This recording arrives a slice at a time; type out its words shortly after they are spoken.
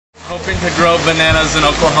Hoping to grow bananas in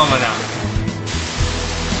Oklahoma now.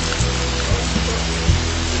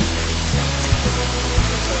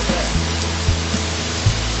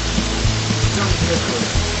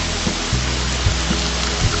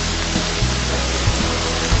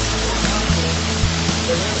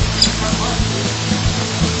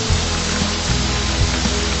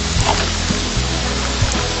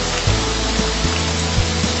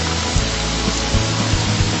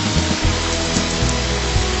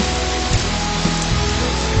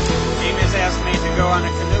 Amos asked me to go on a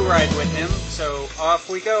canoe ride with him, so off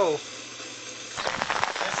we go. This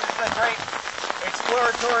is a great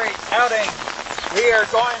exploratory outing. We are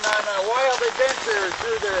going on a wild adventure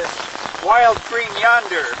through the wild green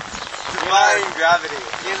yonder. Defying gravity.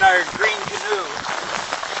 In our green canoe.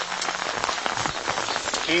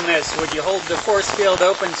 Amos, would you hold the force field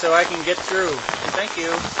open so I can get through? Thank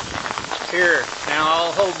you. Here, now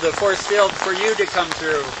I'll hold the force field for you to come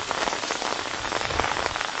through.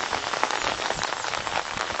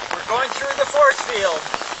 We're going through the force field.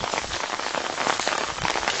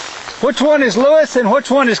 Which one is Lewis and which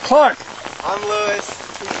one is Clark? I'm Lewis.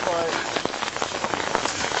 He's Clark.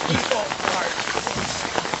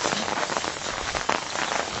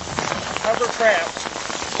 Hovercraft.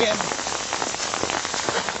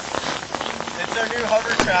 It's our new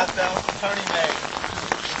hovercraft that Tony made.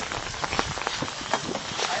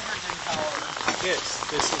 Hydrogen power. Yes,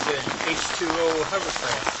 this is an H2O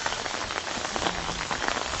hovercraft.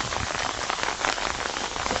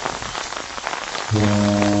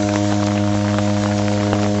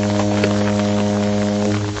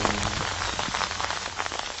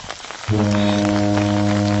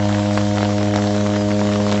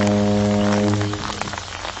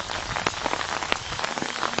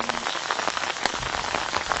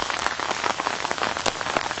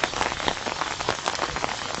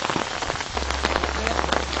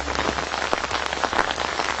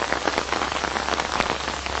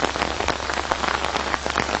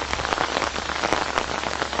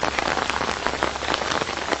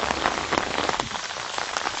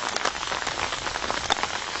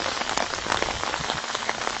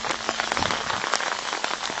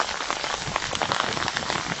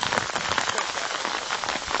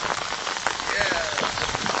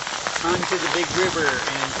 Onto the big river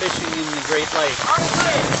and fishing in the Great Lake.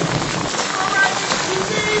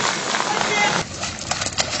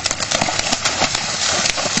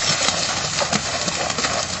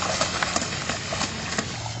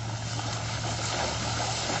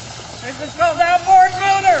 This is called outboard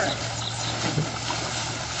motor.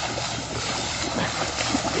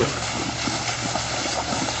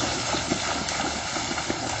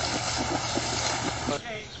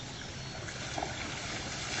 Okay.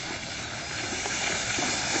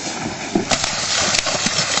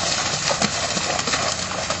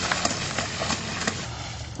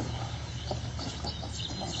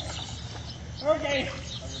 Okay,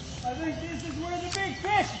 I think this is where the big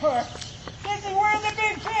fish are. This is where the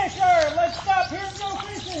big fish are. Let's stop here and go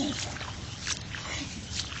fishing.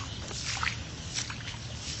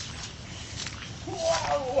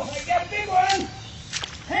 Whoa, I got a big one.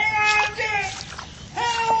 Hang on to it.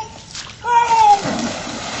 Help! Oh!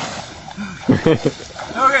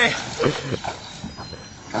 Okay.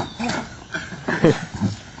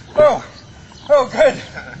 Oh, good.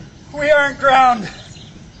 We aren't drowned.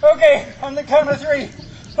 Okay, on the count of 3.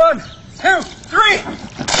 1, 2, 3!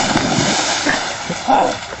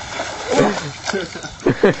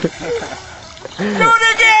 Do it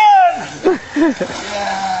again!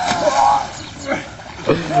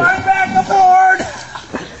 Climb back aboard!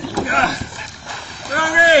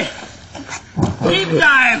 Okay, deep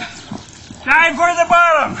dive. Dive for the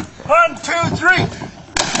bottom. 1, 2, 3.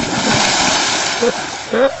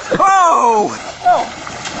 Oh!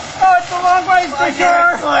 Oh, it's a long ways to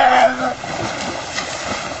shore.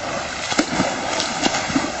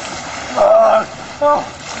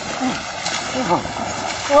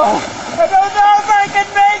 I don't know if I can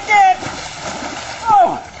make it.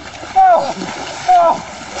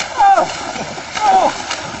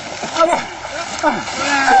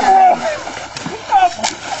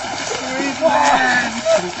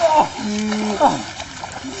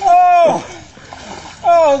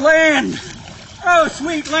 Oh, land. Oh,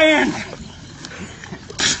 sweet land.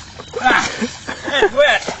 It's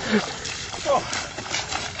wet.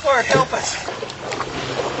 Lord, help us.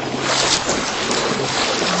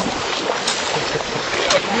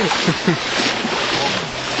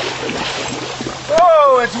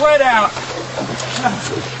 Oh, it's wet out.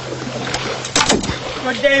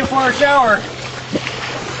 Good day for a shower.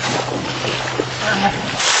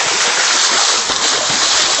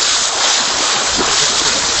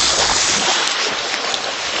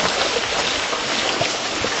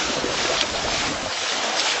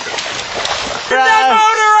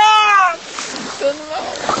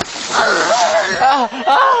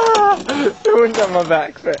 It went on my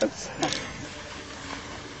back fence.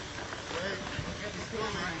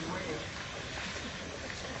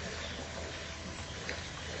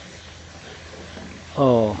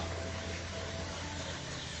 Oh.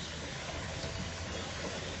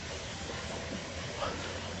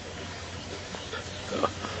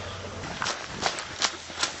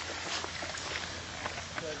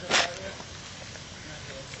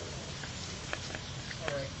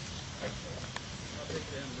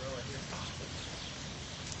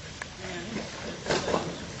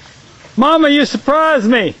 Mama, you surprised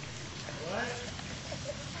me.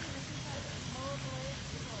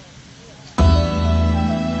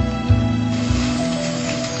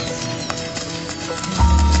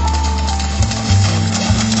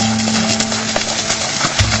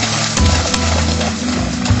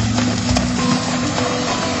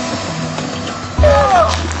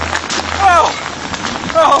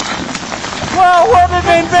 Well, what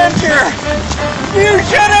an adventure! You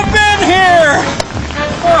should have been here!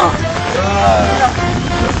 Oh.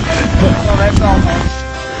 Well, that's all.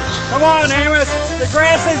 Come on, Amos. The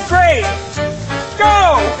grass is great.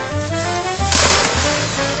 Go!